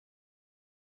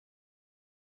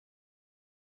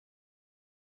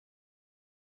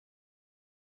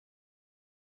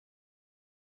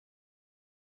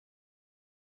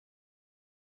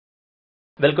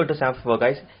Welcome to Tnpsc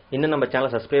guys. இன்னும் நம்ம சேனலை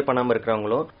சப்ஸ்கிரைப் பண்ணாம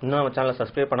இருக்கறவங்களும் இன்னும் நம்ம சேனலை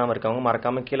சப்ஸ்கிரைப் பண்ணாம இருக்கவங்க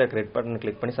மறக்காம கீழ இருக்க ரெட் பட்டன்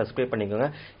கிளிக் பண்ணி சப்ஸ்கிரைப் பண்ணிக்கோங்க.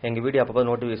 எங்க வீடியோ அப்பப்போ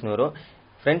நோட்டிஃபிகேஷன் வரும்.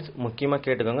 फ्रेंड्स முக்கியமா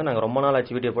கேட்டுக்கோங்க. நாங்க ரொம்ப நாள்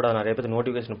ஆச்சு வீடியோ போட நிறைய பேருக்கு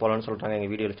நோட்டிஃபிகேஷன் போலாம்னு சொல்றாங்க எங்க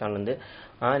வீடியோ சேனல்ல இருந்து.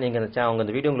 நீங்க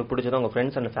இந்த வீடியோ உங்களுக்கு பிடிச்சதா உங்க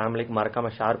फ्रेंड्स and ஃபேமிலிக்கு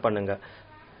மறக்காம ஷேர் பண்ணுங்க.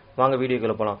 வாங்க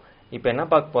வீடியோக்குள்ள போலாம். இப்போ என்ன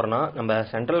பார்க்க போறோம்னா நம்ம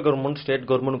சென்ட்ரல் கவர்மெண்ட் ஸ்டேட்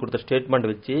கவர்மெண்ட் கொடுத்த ஸ்டேட்மெண்ட்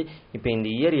வச்சு இப்போ இந்த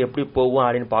இயர் எப்படி போகும்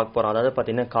அப்படினு பார்க்க போறோம். அதாவது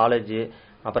பாத்தீங்கன்னா காலேஜ்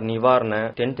அப்புறம் நிவாரண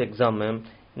 10th எக்ஸாம்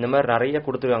இந்த மாதிரி நிறைய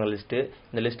கொடுத்துருக்காங்க லிஸ்ட்.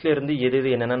 இந்த லிஸ்ட்ல இருந்து எது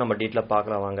என்னன்னா நம்ம டீட்டெயிலா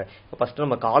பார்க்கலாம் வாங்க. இப்போ ஃபர்ஸ்ட்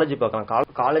நம்ம காலேஜ்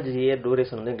பார்க்கலாம். காலேஜ் இயர்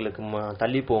டியூரேஷன் வந்து எங்களுக்கு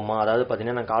தள்ளி போகுமா, அதாவது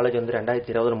பாத்தீங்கன்னா நான் காலேஜ் வந்து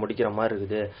 2020 முடிக்கிற மாதிரி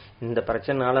இருக்குது. இந்த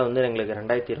பிரச்சனைனால வந்து எங்களுக்கு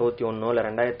 2021 இல்ல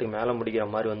 2000க்கு மேல முடிக்கிற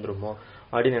மாதிரி வந்துருமோ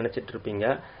அப்படின்னு நினைச்சிட்டு இருப்பீங்க.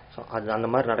 அது அந்த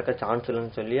மாதிரி நடக்க சான்ஸ்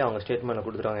இல்லைன்னு சொல்லி அவங்க ஸ்டேட்மெண்ட்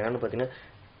கொடுத்துருவாங்க. என்னன்னு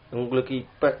பாத்தீங்கன்னா உங்களுக்கு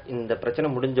இப்ப இந்த பிரச்சனை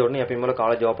முடிஞ்ச உடனே எப்பயும் போல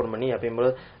காலேஜ் ஓபன் பண்ணி எப்பயும் போல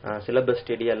சிலபஸ்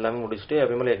ஸ்டடி எல்லாமே முடிச்சுட்டு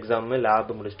எப்பயும் போல எக்ஸாம்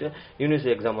லேப் முடிச்சுட்டு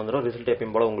யூனிவர்சிட்டி எக்ஸாம் வந்துடும். ரிசல்ட்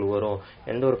எப்பயும் போல உங்களுக்கு வரும்.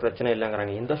 எந்த ஒரு பிரச்சனை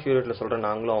இல்லைங்கிறாங்க. எந்த ஷூரிட்டில சொல்றேன்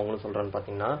நாங்களும் அவங்களும் சொல்றேன்னு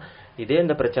பாத்தீங்கன்னா இதே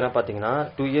இந்த பிரச்சனை பாத்தீங்கன்னா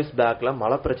 2 years பேக்ல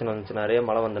மழை பிரச்சனை வந்துச்சு. நிறைய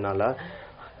மழை வந்தனால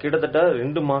கிட்டத்தட்ட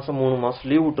 2 மாசம் 3 மாசம்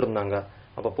லீவ் விட்டுருந்தாங்க.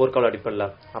 அப்ப போர்க்கால அடிப்படையில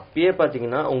அப்பயே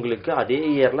பாத்தீங்கன்னா உங்களுக்கு அதே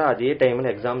இயர்ல அதே டைம்ல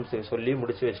எக்ஸாம் சொல்லி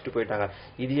முடிச்சு வச்சுட்டு போயிட்டாங்க.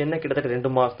 இது என்ன கிட்டத்தட்ட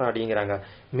 2 மாசம் தான் அப்படிங்கிறாங்க.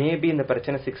 மேபி இந்த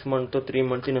பிரச்சனை 6 months 3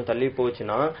 months இன்னும் தள்ளி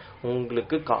போச்சுன்னா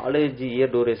உங்களுக்கு காலேஜ்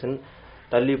இயர் டியூரேஷன்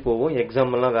தள்ளி போகும்.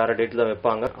 எக்ஸாம் எல்லாம் வேற டேட்ல தான்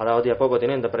வைப்பாங்க. அதாவது எப்ப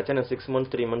பாத்தீங்கன்னா இந்த பிரச்சனை 6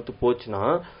 months 3 months போச்சுன்னா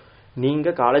நீங்க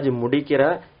காலேஜ் முடிக்கிற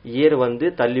இயர் வந்து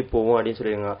தள்ளி போகும் அப்படின்னு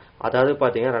சொல்லிருக்காங்க. அதாவது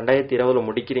பாத்தீங்கன்னா 2020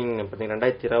 முடிக்கிறீங்க பாத்தீங்கன்னா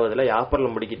 2020 ஏப்ரல்ல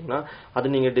முடிக்கிறீங்கன்னா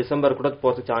அது நீங்க டிசம்பர் கூட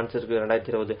போறதுக்கு சான்ஸ் இருக்கு.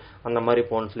 2020 அந்த மாதிரி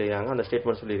போன்னு சொல்லிருக்காங்க. அந்த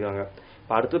ஸ்டேட்மெண்ட் சொல்லிருக்காங்க.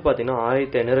 அடுத்து பாத்தீங்கன்னா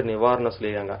 1500 நிவாரணம்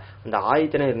சொல்லிருக்காங்க. அந்த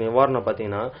 1500 நிவாரணம்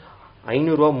பாத்தீங்கன்னா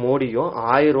 500 ரூபாய் மோடியும்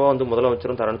 1000 ரூபாய் வந்து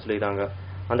முதலமைச்சரும் தரேன்னு சொல்லிருக்காங்க.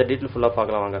 அந்த டீட்டெயில் ஃபுல்லா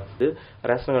பார்க்கலாம் வாங்க.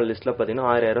 ரேஷன் கார்டு லிஸ்ட்ல பாத்தீங்கன்னா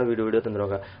 1000 ரூபாய் வீடியோ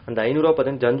தந்துருவாங்க. அந்த 500 ரூபாய்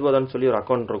பாத்தீங்கன்னா ஜன்வதான்னு சொல்லி ஒரு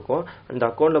அக்கௌண்ட் இருக்கும். அந்த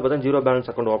அக்கௌண்ட்ல பாத்தீங்கன்னா ஜீரோ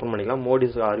பேலன்ஸ் அக்கௌண்ட் ஓபன் பண்ணிக்கலாம். மோடி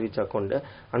அறிவிச்ச அக்கௌண்ட்.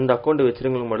 அந்த அக்கௌண்ட்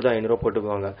வச்சிருக்கவங்களுக்கு மட்டும் தான் 500 ரூபாய்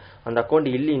போட்டுக்குவாங்க. அந்த அக்கௌண்ட்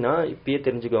இல்லைன்னா இப்பயே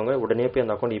தெரிஞ்சுக்கோங்க. உடனே போய்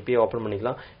அந்த அக்கௌண்ட் இப்பயே ஓபன்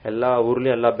பண்ணிக்கலாம். எல்லா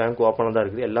ஊர்லயும் எல்லா பேங்க் ஓபனா தான்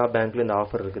இருக்குது. எல்லா பேங்க்லயும் இந்த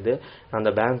ஆஃபர் இருக்குது.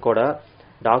 அந்த பேங்கோட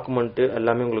டாக்குமெண்ட்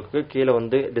எல்லாமே உங்களுக்கு கீழே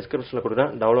வந்து டிஸ்கிரிப்ஷன்ல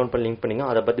கொடுக்குறேன். டவுன்லோட் பண்ணி லிங்க் பண்ணிங்க.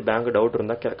 அதை பத்தி பேங்க் டவுட்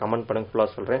இருந்தா கமெண்ட் பண்ணுங்க. ஃபுல்லா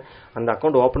சொல்றேன். அந்த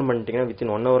அக்கௌண்ட் ஓபன் பண்ணிட்டீங்கன்னா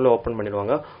வித்தின் 1 hourல ஓபன்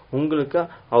பண்ணிடுவாங்க. உங்களுக்கு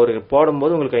அவருக்கு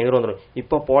போடும்போது உங்களுக்கு 500 வந்துடும்.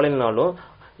 இப்போ போடலைனாலும்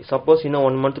சப்போஸ் இன்னும்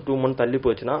 1 month 2 month தள்ளி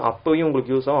போச்சுன்னா அப்பயும்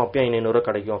உங்களுக்கு யூஸ் ஆகும். அப்பயும் 500 ரூபாய்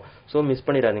கிடைக்கும். சோ மிஸ்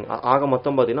பண்ணிடாதீங்க. ஆக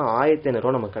மொத்தம் பாத்தீங்கன்னா 1500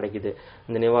 ரூபாய் நமக்கு கிடைக்குது.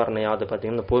 இந்த நிவாரணம் அது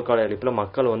பாத்தீங்கன்னா இந்த போர்க்கால அழிப்புல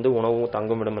மக்கள் வந்து உணவும்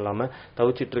தங்குமிடம் இல்லாம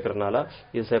தவிச்சிட்டு இருக்கிறதுனால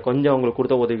இது கொஞ்சம் உங்களுக்கு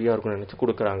கொடுத்த உதவியா இருக்கும்னு நினைச்சு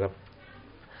கொடுக்குறாங்க.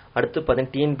 அடுத்து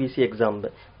பாத்தீங்கன்னா டிஎன்பிஎஸ்சி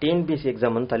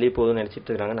எக்ஸாம் வந்து தள்ளி போகுதுன்னு நினைச்சிட்டு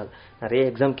இருக்காங்க. நிறைய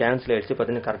எக்ஸாம் கேன்சல் ஆயிடுச்சு.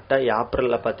 பாத்தீங்கன்னா கரெக்டா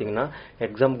ஏப்ரல்ல பாத்தீங்கன்னா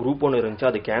எக்ஸாம் குரூப் 1 இருந்துச்சு.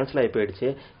 அது கேன்சல் ஆகி போயிடுச்சு.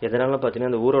 எதனால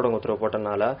பாத்தீங்கன்னா இந்த ஊரடங்கு உத்தரவு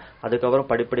போட்டனால அதுக்கப்புறம்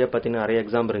படிப்படியா பாத்தீங்கன்னா நிறைய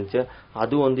எக்ஸாம் இருந்துச்சு.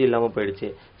 அது வந்து இல்லாம போயிடுச்சு.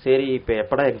 சரி இப்ப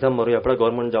எப்படா எக்ஸாம் வரும், எப்படா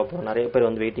கவர்மெண்ட் ஜாப் வரும், நிறைய பேர்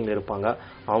வந்து வெயிட்டிங்ல இருப்பாங்க.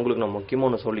 அவங்களுக்கு நான் முக்கியமா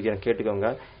ஒன்று சொல்லிக்கிறேன்,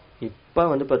 கேட்டுக்கோங்க. இப்ப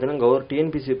வந்து பாத்தீங்கன்னா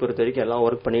டிஎன்பிஎஸ்சி பொறுத்த வரைக்கும் எல்லாம்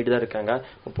ஒர்க் பண்ணிட்டு தான் இருக்காங்க.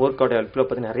 போர்க்கால ஹெல்ப்ல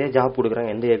பாத்தீங்கன்னா நிறைய ஜாப் கொடுக்குறாங்க.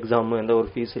 எந்த எக்ஸாமும் எந்த ஒரு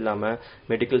ஃபீஸ் இல்லாம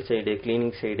மெடிக்கல் சைடு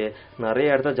கிளீனிங் சைடு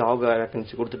நிறைய இடத்துல ஜாப்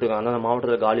வேகன்சி கொடுத்துட்டு இருக்காங்க. அந்த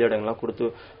மாவட்டத்தில் காலி இடங்கள்லாம் கொடுத்து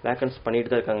வேகன்சி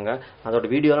பண்ணிட்டு தான் இருக்காங்க. அதோட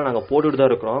வீடியோலாம் நாங்க போட்டுட்டு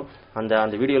தான் இருக்கிறோம்.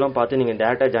 அந்த வீடியோலாம் பார்த்து நீங்க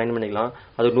டேரக்டா ஜாயின் பண்ணிக்கலாம்.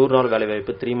 அது 100 நாள் வேலை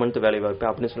வாய்ப்பு 3 month வேலை வாய்ப்பு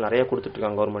அப்படின்னு சொல்லி நிறைய கொடுத்துட்டு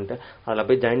இருக்காங்க கவர்மெண்ட். அதில்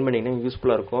போய் ஜாயின் பண்ணிங்கன்னா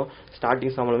யூஸ்ஃபுல்லா இருக்கும்.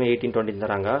 ஸ்டார்டிங் சம்பளமே 18-20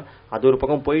 தராங்க. அது ஒரு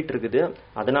பக்கம் போயிட்டு இருக்குது.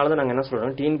 அதனாலதான் நாங்க என்ன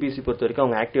சொல்றோம், டிஎன்பிஎஸ்சி பொறுத்த வரைக்கும்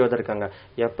அவங்க ஆக்டிவா தான் இருக்காங்க.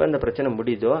 எப்ப இந்த பிரச்சனை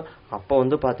முடியுதோ அப்ப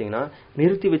வந்து பாத்தீங்கன்னா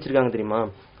நிறுத்தி வச்சிருக்காங்க தெரியுமா.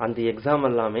 அந்த எக்ஸாம்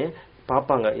எல்லாமே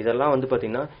பாப்பாங்க. இதெல்லாம் வந்து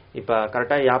பாத்தீங்கன்னா இப்ப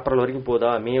கரெக்டா ஏப்ரல் வரைக்கும்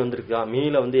போதா, மே வந்திருக்கா,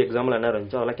 மேல வந்து எக்ஸாம்ல என்ன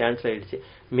இருந்துச்சோ அதெல்லாம் கேன்சல் ஆயிடுச்சு.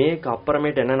 மேக்கு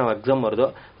அப்புறமேட்டு என்ன எக்ஸாம் வருதோ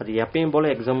அது எப்பயும் போல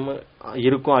எக்ஸாம்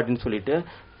இருக்கும் அப்படின்னு சொல்லிட்டு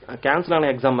கேன்சல்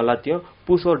ஆன எக்ஸாம் எல்லாத்தையும்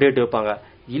புதுசா ஒரு டேட் வைப்பாங்க.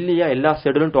 இல்லையா எல்லா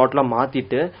ஷெட்யூலும் டோட்டலா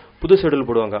மாத்திட்டு புது ஷெட்யூல்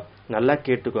போடுவாங்க. நல்லா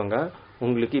கேட்டுக்கோங்க.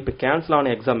 உங்களுக்கு இப்ப கேன்சல் ஆன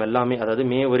எக்ஸாம் எல்லாமே, அதாவது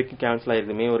மே வரைக்கும் கேன்சல்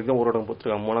ஆயிருக்கு. மே வரைக்கும் ஊரடங்கு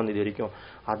போட்டுருக்காங்க 3ஆம் தேதி வரைக்கும்.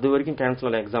 அது வரைக்கும் கேன்சல்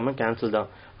ஆன எக்ஸாம் கேன்சல் தான்.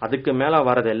 அதுக்கு மேல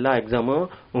வரது எல்லா எக்ஸாமும்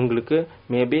உங்களுக்கு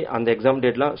மேபி அந்த எக்ஸாம்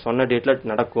டேட்ல சொன்ன டேட்ல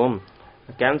நடக்கும்.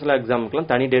 கேன்சல் எக்ஸாமுக்குலாம்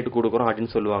தனி டேட் கொடுக்குறோம்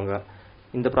அப்படின்னு சொல்லுவாங்க.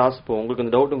 இந்த ப்ராசஸ் உங்களுக்கு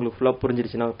இந்த டவுட் உங்களுக்கு ஃபுல்லா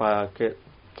புரிஞ்சிருச்சுன்னா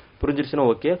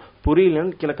ஓகே.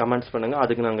 புரியலன்னு கீழே கமெண்ட்ஸ் பண்ணுங்க.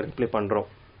 அதுக்கு நாங்க ரிப்ளை பண்றோம்.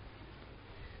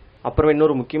 அப்புறம்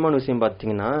இன்னொரு முக்கியமான விஷயம்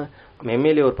பாத்தீங்கன்னா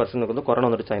எம்எல்ஏ ஒரு பர்சனுக்கு வந்து கொரோனா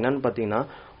வந்துருச்சு. என்னன்னு பாத்தீங்கன்னா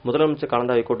முதலமைச்சர்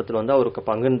கலந்தாய்வு கூட்டத்தில் வந்து அவருக்கு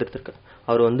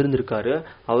அவர் வந்திருந்திருக்காரு.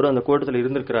 அவரும் அந்த கூட்டத்தில்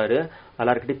இருந்திருக்கிறாரு.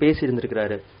 எல்லாருக்கிட்டையும் பேசி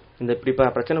இருந்திருக்கிறாரு. இந்த இப்படி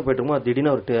பிரச்சனை போயிட்டு இருக்கும்.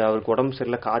 திடீர்னு அவருக்கு உடம்பு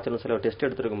சரியில்லை, காய்ச்சல் சொல்லி அவர் டெஸ்ட்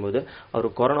எடுத்திருக்கும் போது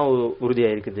அவருக்கு கொரோனா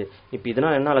உறுதியாயிருக்குது. இப்ப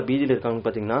இதனால என்ன பிஜில இருக்காங்கன்னு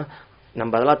பாத்தீங்கன்னா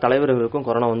நம்ம அதெல்லாம் தலைவர்களுக்கும்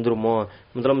கொரோனா வந்துருமோ,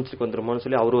 முதலமைச்சருக்கு வந்துருமோன்னு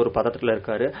சொல்லி அவரு ஒரு பதட்டத்துல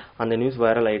இருக்காரு. அந்த நியூஸ்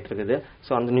வைரல் ஆயிட்டு இருக்குது.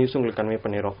 சோ அந்த நியூஸ் உங்களுக்கு கன்வே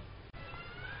பண்ணிடும்.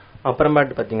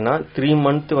 அப்புறமேட்டு பாத்தீங்கன்னா 3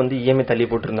 month வந்து இஎம்ஐ தள்ளி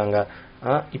போட்டிருந்தாங்க.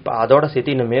 இப்போ அதோட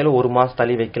சேர்த்து இன்னும் மேலும் ஒரு மாதம்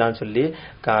தள்ளி வைக்கலாம்னு சொல்லி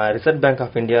ரிசர்வ் பேங்க்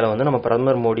ஆஃப் இந்தியாவில் வந்து நம்ம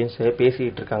பிரதமர் மோடியும்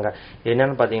பேசிக்கிட்டு இருக்காங்க.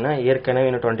 என்னன்னு பார்த்தீங்கன்னா, ஏற்கனவே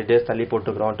இன்னும் 20 days தள்ளி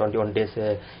போட்டுக்கிறோம், 21 days.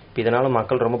 இப்போ இதனால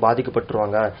மக்கள் ரொம்ப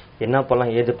பாதிக்கப்பட்டுருவாங்க. என்ன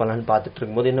பண்ணலாம் ஏது பண்ணலான்னு பார்த்துட்டு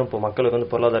இருக்கும்போது இன்னும் இப்போ மக்களுக்கு வந்து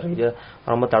பொருளாதார ரீதியாக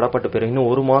ரொம்ப தடப்பட்டு போயிடும். இன்னும்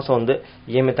ஒரு மாதம் வந்து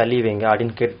இஎம்ஐ தள்ளி வைங்க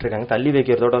அப்படின்னு கேட்டுட்டு இருக்காங்க. தள்ளி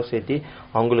வைக்கிறதோட சேர்த்து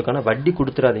அவங்களுக்கான வட்டி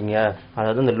கொடுத்துறாதீங்க.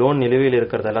 அதாவது இந்த லோன் நிலுவையில்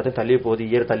இருக்கிறது எல்லாத்தையும் தள்ளி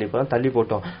போகுது, தள்ளி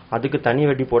போட்டோம், அதுக்கு தனி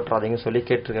வட்டி போட்டுறாதீங்கன்னு சொல்லி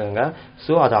கேட்டிருக்காங்க.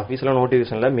 ஸோ அது அஃபீஷியலாக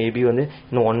நோட்டிஃபிகேஷன்ல மேபி வந்து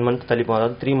இன்னும் 1 month தள்ளி போகும்.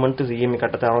 அதாவது 3 months இஎம்ஐ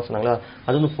கட்ட தேவைன்னு சொன்னாங்களா,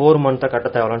 அது வந்து 4 month கட்ட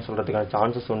தேவைன்னு சொல்றதுக்கான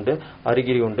சான்சஸ் உண்டு,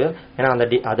 அறிகுறி உண்டு. ஏன்னா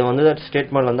அதை வந்து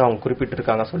ஸ்டேட்மெண்ட் வந்து அவங்க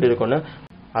குறிப்பிட்டிருக்காங்க, சொல்லியிருக்கோன்னு.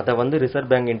 அதை வந்து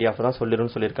ரிசர்வ் பேங்க் இந்தியா தான்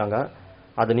சொல்லிருன்னு சொல்லியிருக்காங்க.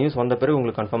 அது நியூஸ் வந்த பிறகு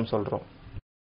உங்களுக்கு கன்ஃபார்ம் சொல்றோம்.